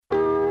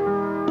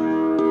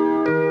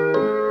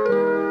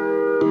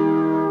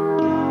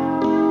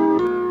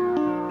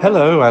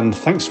Hello, and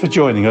thanks for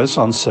joining us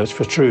on Search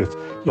for Truth,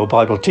 your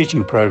Bible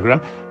teaching programme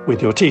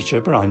with your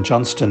teacher, Brian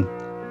Johnston.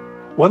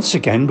 Once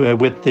again, we're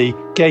with the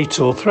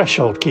gate or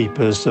threshold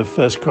keepers of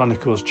 1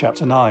 Chronicles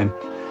chapter 9,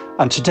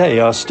 and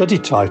today our study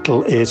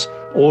title is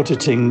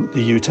Auditing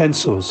the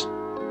Utensils.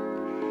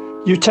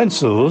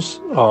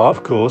 Utensils are,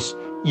 of course,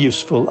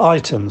 useful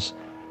items,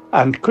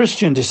 and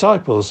Christian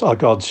disciples are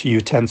God's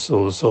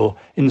utensils or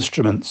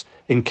instruments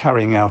in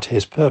carrying out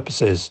his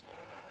purposes.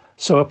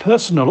 So a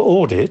personal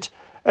audit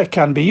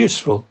can be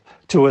useful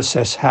to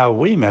assess how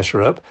we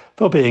measure up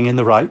for being in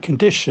the right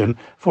condition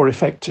for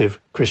effective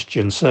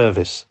Christian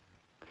service.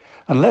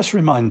 And let's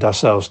remind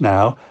ourselves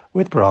now,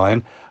 with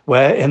Brian,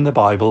 where in the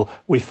Bible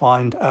we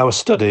find our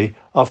study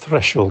of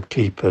threshold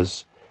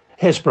keepers.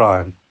 Here's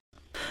Brian.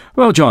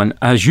 Well, John,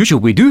 as usual,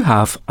 we do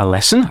have a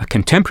lesson, a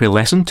contemporary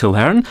lesson to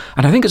learn,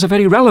 and I think it's a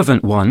very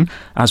relevant one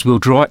as we'll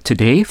draw it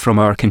today from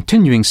our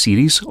continuing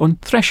series on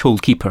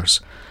threshold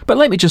keepers. But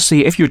let me just say,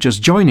 if you're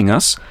just joining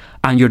us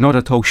and you're not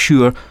at all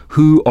sure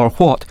who or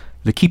what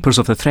the keepers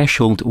of the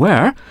threshold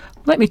were,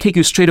 let me take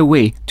you straight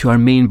away to our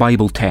main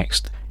Bible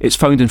text. It's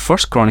found in 1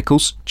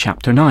 Chronicles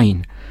chapter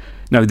 9.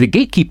 Now, the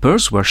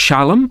gatekeepers were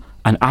Shallum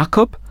and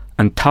Akub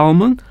and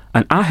Talmon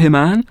and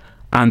Ahiman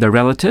and their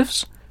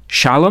relatives.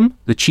 Shallum,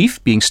 the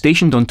chief, being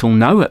stationed until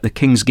now at the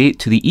king's gate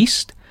to the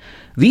east.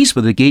 These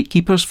were the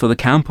gatekeepers for the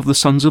camp of the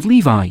sons of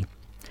Levi.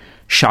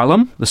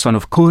 Shallum, the son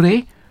of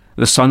Koreh,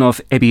 the son of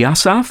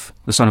Ebiasaph,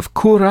 the son of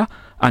Korah,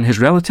 and his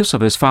relatives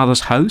of his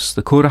father's house,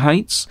 the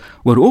Korahites,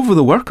 were over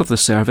the work of the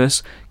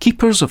service,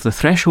 keepers of the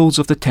thresholds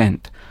of the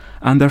tent,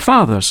 and their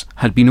fathers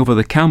had been over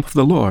the camp of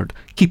the Lord,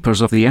 keepers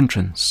of the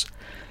entrance.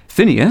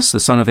 Phinehas, the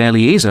son of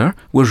Eleazar,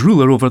 was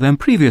ruler over them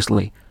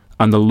previously,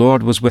 and the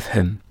Lord was with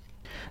him.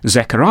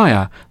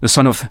 Zechariah, the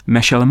son of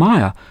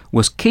Meshelemiah,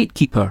 was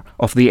gatekeeper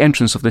of the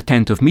entrance of the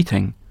tent of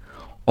meeting.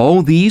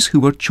 All these who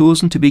were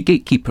chosen to be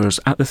gatekeepers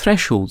at the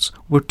thresholds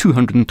were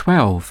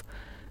 212.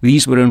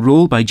 These were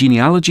enrolled by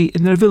genealogy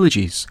in their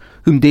villages,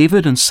 whom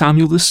David and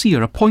Samuel the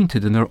seer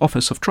appointed in their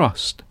office of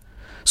trust.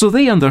 So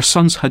they and their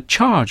sons had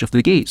charge of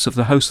the gates of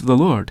the house of the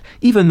Lord,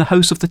 even the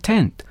house of the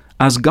tent,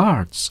 as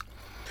guards.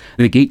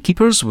 The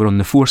gatekeepers were on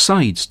the four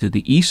sides, to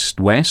the east,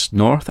 west,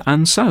 north,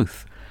 and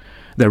south.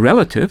 Their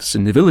relatives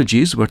in the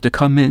villages were to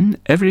come in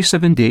every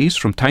 7 days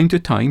from time to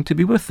time to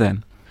be with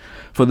them.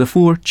 For the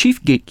four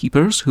chief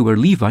gatekeepers, who were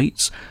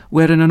Levites,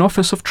 were in an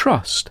office of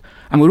trust,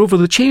 and were over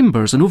the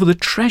chambers and over the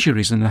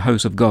treasuries in the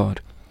house of God.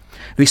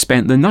 They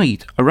spent the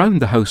night around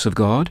the house of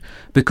God,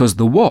 because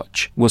the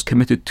watch was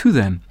committed to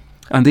them,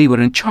 and they were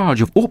in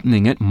charge of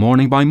opening it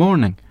morning by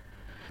morning.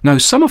 Now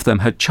some of them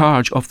had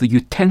charge of the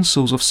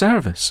utensils of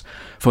service,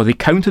 for they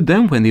counted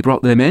them when they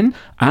brought them in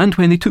and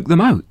when they took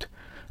them out.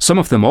 Some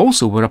of them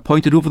also were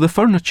appointed over the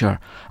furniture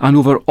and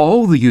over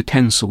all the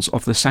utensils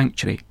of the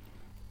sanctuary.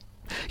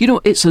 You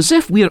know, it's as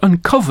if we are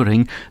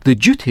uncovering the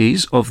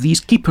duties of these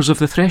keepers of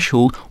the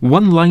threshold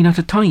one line at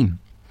a time.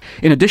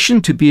 In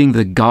addition to being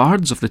the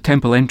guards of the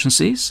temple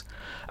entrances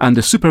and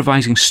the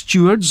supervising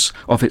stewards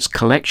of its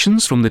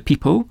collections from the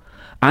people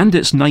and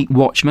its night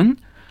watchmen,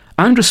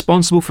 and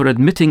responsible for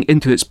admitting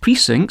into its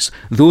precincts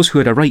those who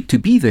had a right to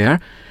be there,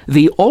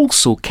 they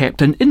also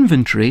kept an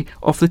inventory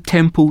of the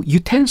temple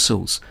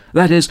utensils,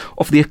 that is,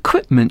 of the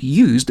equipment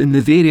used in the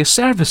various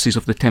services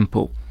of the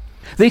temple.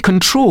 They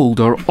controlled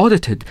or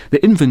audited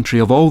the inventory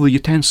of all the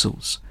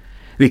utensils.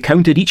 They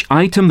counted each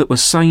item that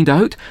was signed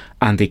out,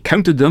 and they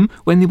counted them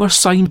when they were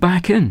signed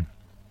back in.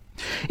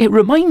 It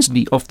reminds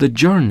me of the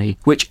journey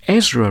which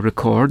Ezra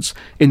records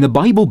in the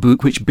Bible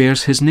book which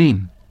bears his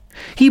name.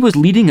 He was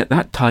leading at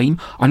that time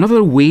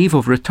another wave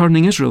of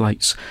returning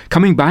Israelites,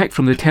 coming back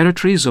from the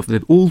territories of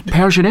the old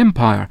Persian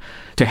Empire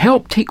to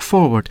help take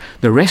forward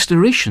the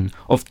restoration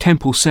of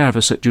temple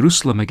service at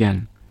Jerusalem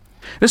again.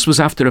 This was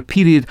after a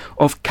period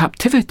of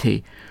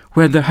captivity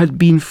where there had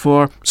been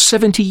for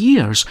 70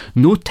 years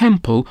no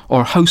temple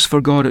or house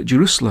for God at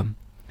Jerusalem.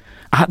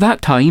 At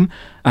that time,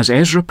 as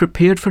Ezra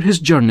prepared for his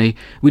journey,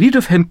 we read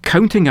of him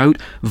counting out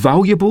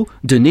valuable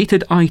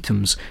donated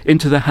items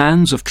into the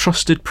hands of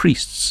trusted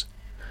priests.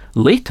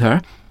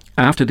 Later,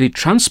 after they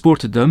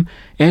transported them,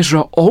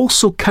 Ezra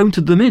also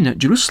counted them in at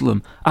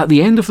Jerusalem at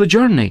the end of the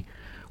journey.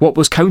 What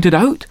was counted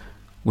out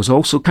was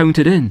also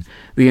counted in.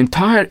 The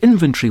entire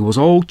inventory was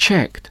all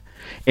checked.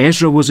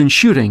 Ezra was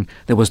ensuring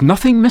there was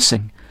nothing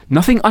missing,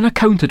 nothing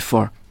unaccounted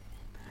for.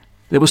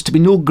 There was to be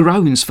no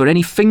grounds for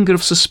any finger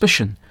of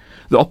suspicion.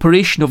 The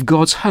operation of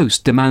God's house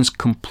demands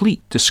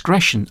complete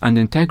discretion and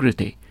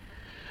integrity.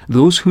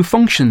 Those who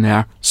function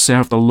there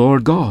serve the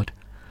Lord God.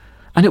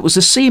 And it was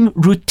the same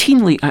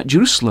routinely at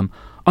Jerusalem,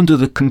 under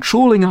the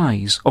controlling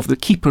eyes of the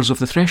keepers of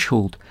the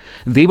threshold.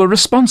 They were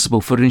responsible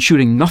for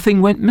ensuring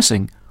nothing went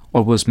missing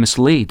or was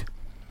mislaid.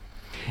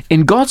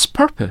 In God's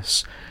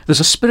purpose, there's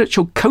a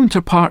spiritual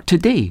counterpart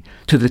today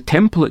to the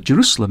temple at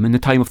Jerusalem in the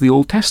time of the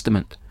Old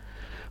Testament.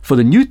 For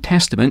the New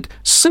Testament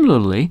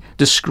similarly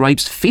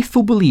describes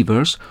faithful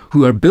believers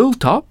who are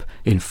built up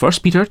in 1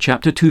 Peter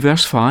chapter 2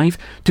 verse 5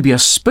 to be a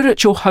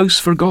spiritual house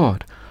for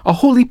God, a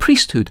holy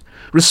priesthood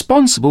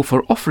responsible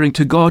for offering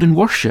to God in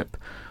worship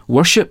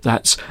worship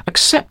that's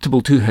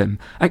acceptable to him,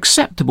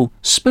 acceptable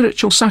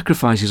spiritual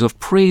sacrifices of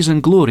praise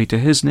and glory to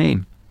his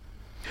name.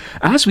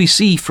 As we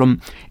see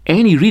from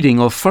any reading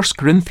of 1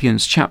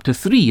 Corinthians chapter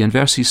 3 and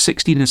verses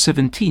 16 and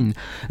 17,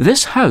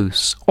 this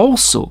house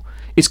also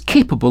is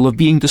capable of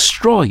being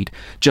destroyed,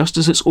 just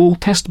as its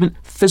Old Testament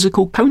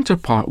physical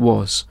counterpart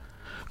was.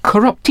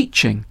 Corrupt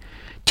teaching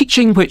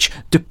which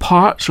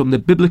departs from the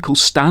biblical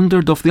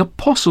standard of the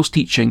apostles'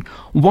 teaching,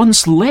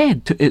 once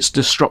led to its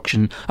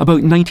destruction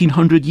about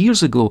 1900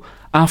 years ago,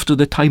 after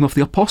the time of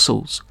the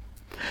apostles.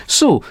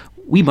 So,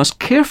 we must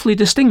carefully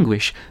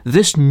distinguish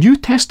this New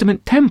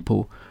Testament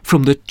temple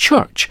from the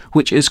church,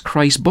 which is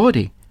Christ's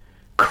body.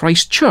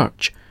 Christ's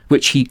church,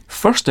 which he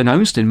first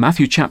announced in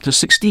Matthew chapter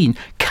 16,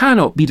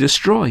 cannot be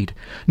destroyed,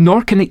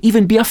 nor can it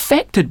even be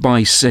affected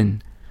by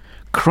sin.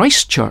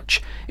 Christ's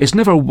church is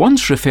never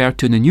once referred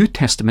to in the New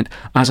Testament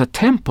as a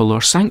temple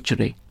or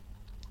sanctuary.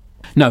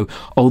 Now,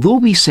 although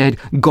we said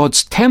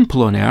God's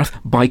temple on earth,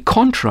 by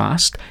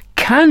contrast,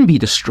 can be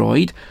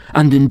destroyed,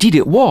 and indeed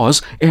it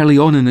was early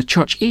on in the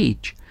church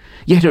age,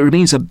 yet it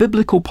remains a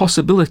biblical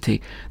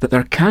possibility that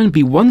there can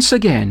be once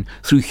again,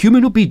 through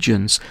human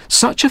obedience,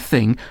 such a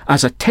thing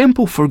as a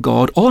temple for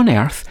God on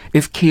earth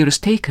if care is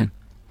taken.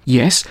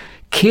 Yes,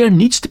 care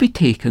needs to be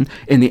taken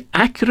in the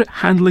accurate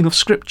handling of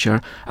Scripture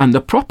and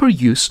the proper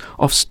use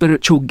of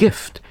spiritual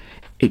gift,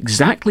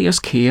 exactly as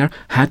care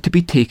had to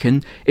be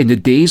taken in the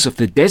days of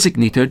the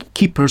designated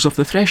keepers of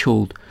the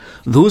threshold.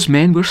 Those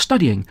men were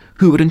studying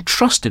who were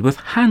entrusted with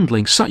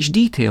handling such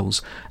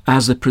details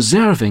as the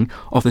preserving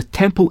of the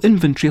temple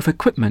inventory of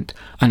equipment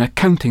and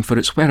accounting for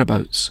its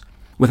whereabouts.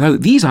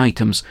 Without these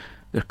items,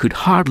 there could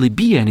hardly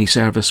be any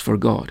service for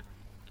God.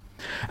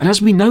 And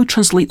as we now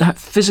translate that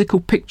physical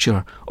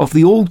picture of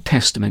the Old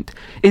Testament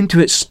into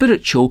its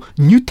spiritual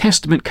New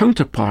Testament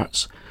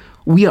counterparts,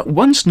 we at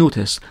once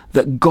notice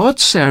that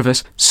God's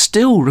service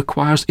still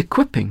requires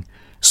equipping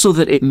so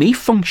that it may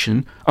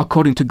function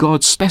according to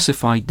God's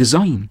specified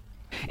design.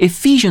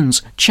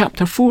 Ephesians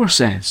chapter 4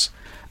 says,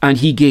 "And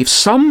he gave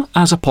some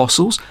as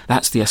apostles,"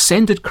 that's the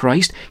ascended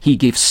Christ, "he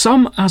gave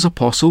some as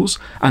apostles,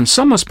 and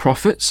some as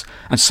prophets,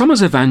 and some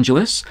as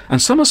evangelists, and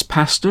some as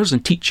pastors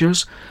and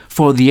teachers,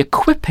 for the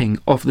equipping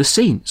of the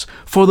saints,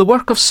 for the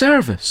work of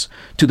service,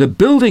 to the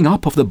building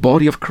up of the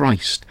body of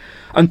Christ,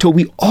 until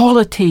we all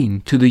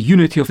attain to the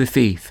unity of the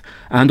faith,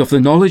 and of the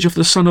knowledge of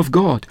the Son of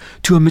God,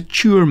 to a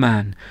mature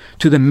man,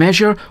 to the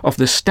measure of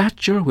the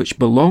stature which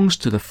belongs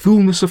to the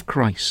fullness of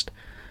Christ."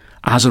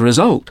 As a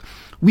result,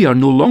 we are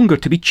no longer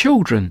to be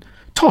children,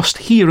 tossed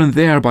here and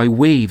there by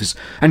waves,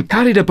 and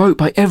carried about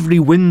by every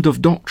wind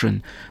of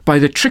doctrine, by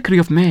the trickery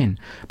of men,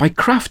 by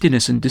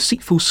craftiness and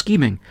deceitful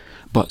scheming.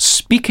 But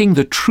speaking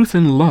the truth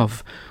in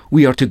love,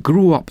 we are to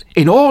grow up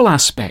in all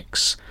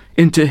aspects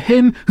into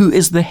Him who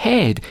is the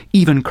head,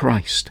 even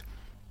Christ.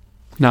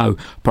 Now,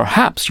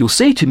 perhaps you'll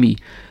say to me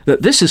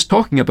that this is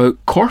talking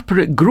about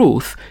corporate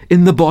growth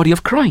in the body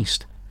of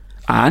Christ.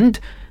 And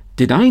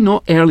did I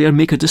not earlier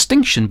make a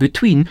distinction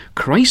between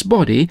Christ's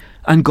body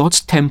and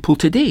God's temple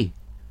today?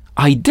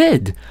 I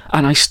did,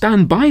 and I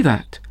stand by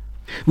that.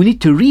 We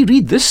need to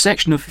reread this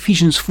section of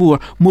Ephesians 4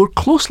 more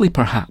closely,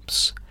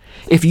 perhaps.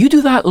 If you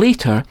do that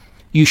later,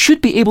 you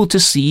should be able to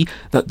see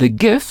that the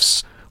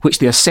gifts which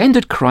the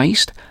ascended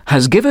Christ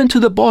has given to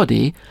the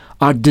body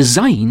are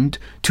designed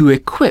to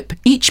equip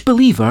each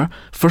believer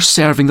for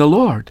serving the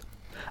Lord.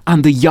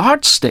 And the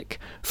yardstick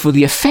for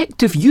the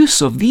effective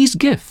use of these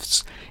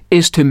gifts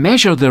is to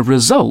measure the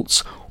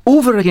results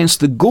over against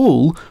the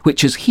goal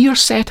which is here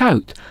set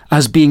out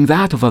as being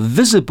that of a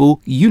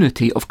visible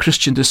unity of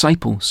Christian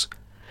disciples.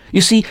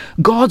 You see,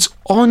 God's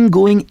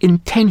ongoing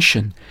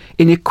intention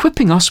in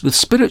equipping us with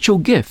spiritual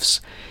gifts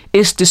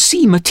is to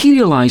see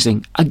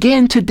materializing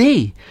again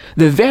today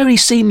the very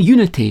same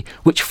unity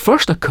which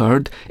first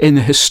occurred in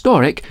the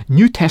historic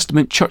New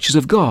Testament churches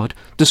of God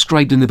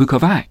described in the book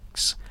of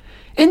Acts.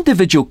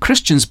 Individual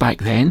Christians back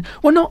then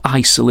were not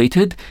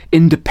isolated,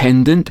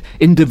 independent,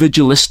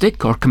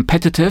 individualistic or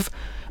competitive,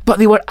 but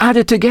they were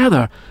added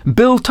together,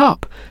 built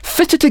up,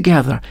 fitted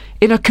together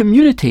in a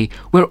community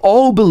where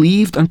all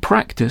believed and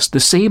practiced the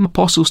same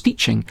apostles'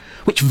 teaching,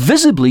 which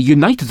visibly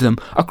united them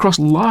across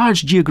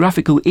large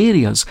geographical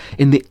areas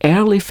in the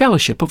early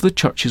fellowship of the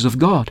churches of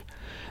God.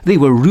 They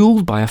were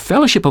ruled by a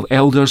fellowship of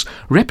elders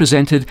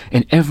represented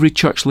in every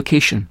church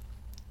location.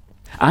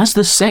 As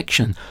this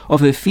section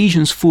of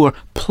Ephesians 4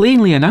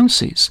 plainly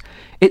announces,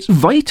 it's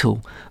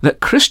vital that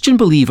Christian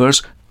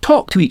believers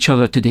talk to each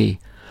other today,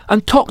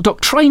 and talk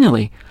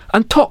doctrinally,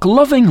 and talk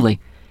lovingly,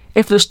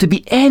 if there's to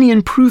be any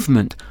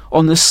improvement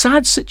on the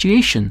sad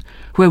situation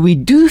where we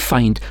do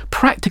find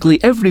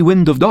practically every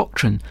wind of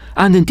doctrine,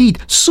 and indeed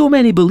so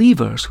many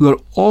believers who are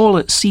all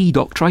at sea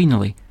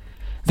doctrinally.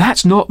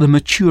 That's not the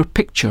mature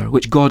picture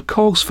which God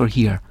calls for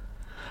here.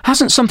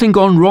 Hasn't something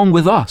gone wrong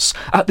with us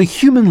at the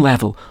human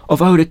level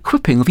of our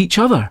equipping of each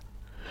other?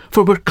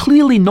 For we're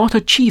clearly not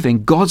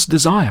achieving God's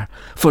desire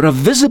for a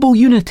visible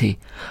unity,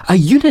 a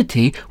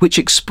unity which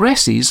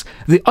expresses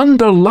the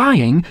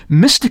underlying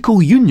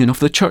mystical union of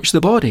the church,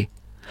 the body.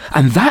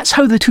 And that's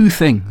how the two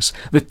things,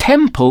 the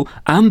temple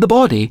and the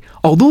body,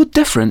 although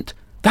different,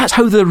 that's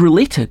how they're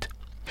related.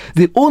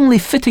 The only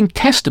fitting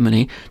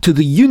testimony to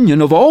the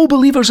union of all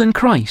believers in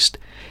Christ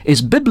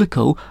is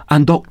biblical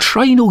and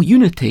doctrinal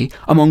unity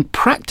among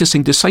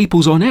practicing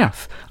disciples on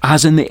earth,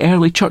 as in the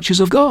early churches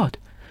of God.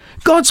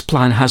 God's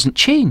plan hasn't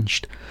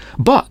changed,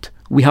 but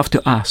we have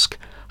to ask,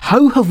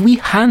 how have we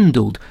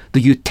handled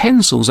the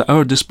utensils at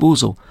our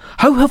disposal?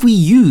 How have we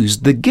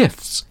used the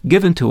gifts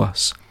given to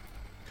us?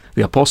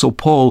 The Apostle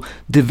Paul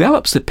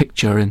develops the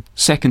picture in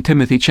 2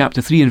 Timothy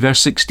chapter 3 and verse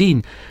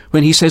 16,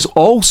 when he says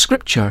all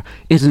Scripture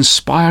is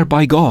inspired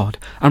by God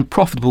and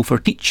profitable for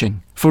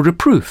teaching, for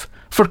reproof,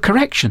 for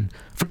correction,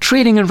 for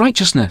training in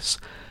righteousness,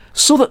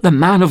 so that the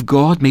man of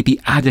God may be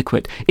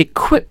adequate,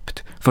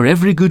 equipped for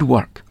every good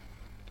work.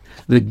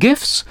 The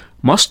gifts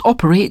must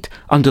operate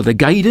under the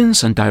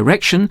guidance and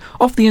direction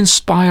of the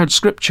inspired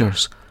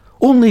Scriptures.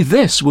 Only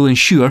this will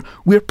ensure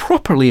we're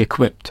properly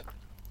equipped.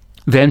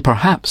 Then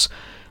perhaps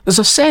there's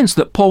a sense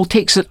that Paul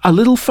takes it a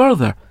little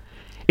further.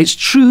 It's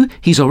true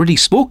he's already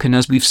spoken,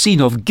 as we've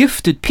seen, of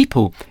gifted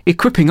people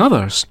equipping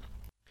others.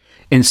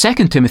 In 2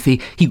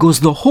 Timothy, he goes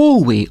the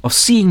whole way of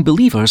seeing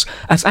believers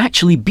as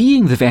actually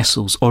being the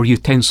vessels or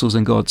utensils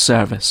in God's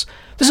service.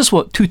 This is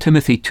what 2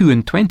 Timothy 2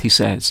 and 20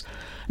 says.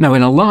 Now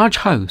in a large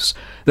house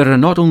there are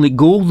not only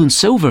gold and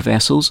silver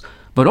vessels,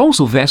 but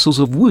also vessels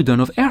of wood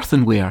and of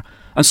earthenware,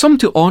 and some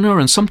to honour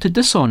and some to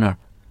dishonour.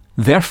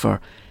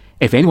 Therefore,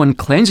 if anyone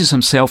cleanses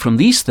himself from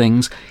these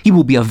things, he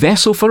will be a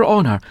vessel for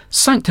honour,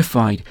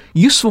 sanctified,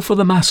 useful for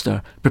the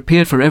master,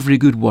 prepared for every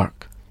good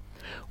work.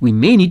 We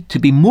may need to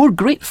be more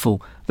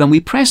grateful than we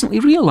presently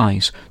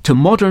realise to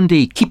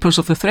modern-day keepers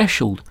of the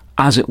threshold,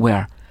 as it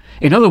were.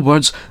 In other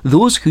words,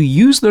 those who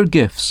use their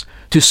gifts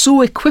to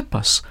so equip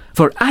us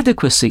for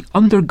adequacy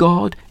under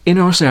God in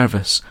our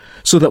service,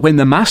 so that when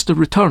the Master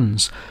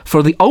returns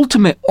for the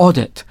ultimate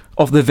audit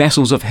of the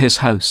vessels of his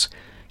house,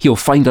 he'll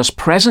find us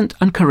present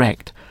and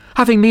correct,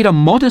 having made a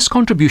modest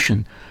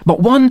contribution, but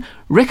one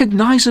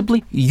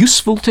recognisably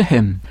useful to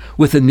him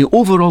within the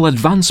overall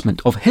advancement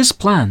of his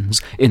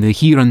plans in the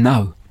here and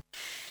now.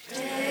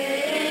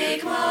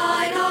 Take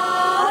my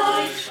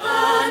life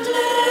and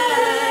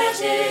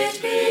let it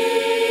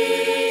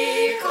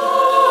be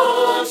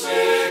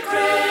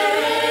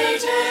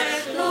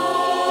consecrated,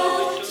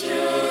 Lord,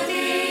 to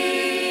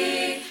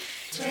Thee.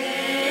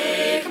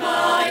 Take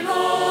my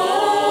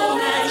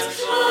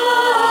moments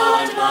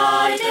and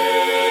my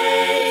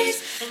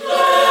days,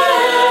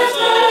 let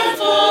them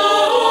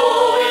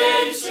flow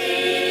in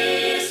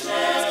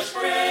ceaseless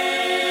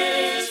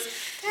praise.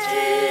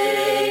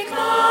 Take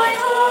my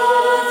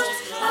heart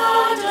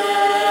and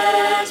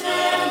let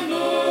them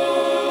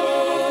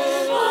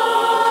move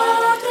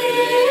at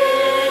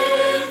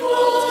the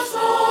impulse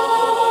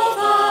of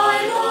Thy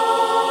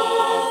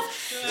love.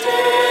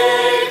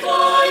 Take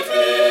my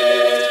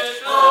feet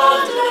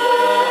and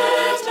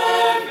let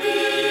them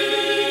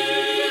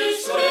be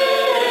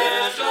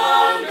swift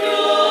and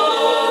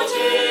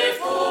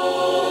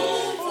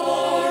beautiful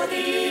for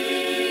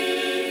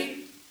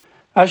Thee.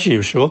 As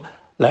usual,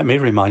 let me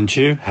remind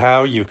you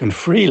how you can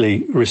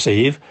freely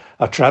receive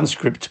a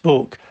transcript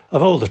book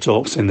of all the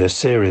talks in this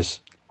series.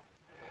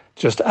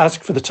 Just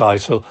ask for the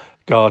title,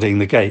 Guarding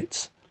the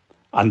Gates.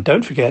 And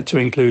don't forget to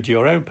include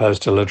your own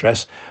postal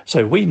address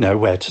so we know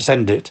where to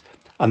send it,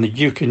 and that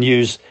you can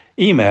use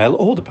email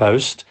or the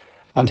post.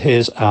 And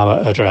here's our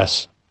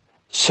address.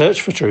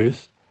 Search for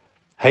Truth,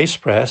 Hayes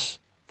Press,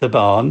 The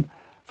Barn,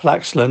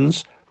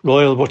 Flaxlands,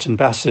 Royal Wootton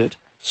Bassett,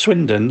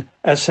 Swindon,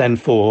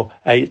 SN4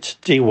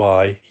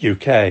 8DY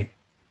UK.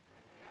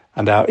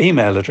 And our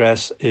email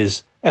address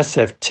is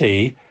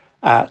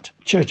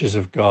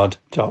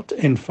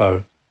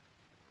sft@churchesofgod.info.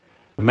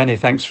 Many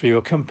thanks for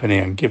your company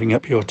and giving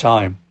up your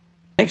time.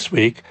 Next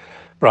week,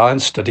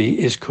 Brian's study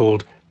is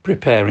called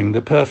Preparing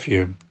the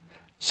Perfume.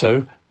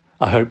 So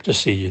I hope to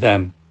see you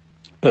then.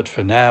 But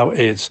for now,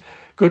 it's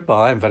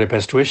goodbye and very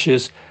best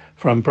wishes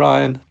from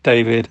Brian,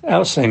 David,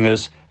 our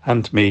singers,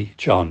 and me,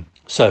 John.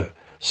 So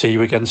see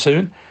you again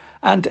soon.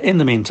 And in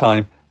the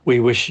meantime,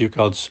 we wish you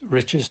God's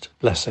richest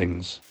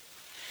blessings.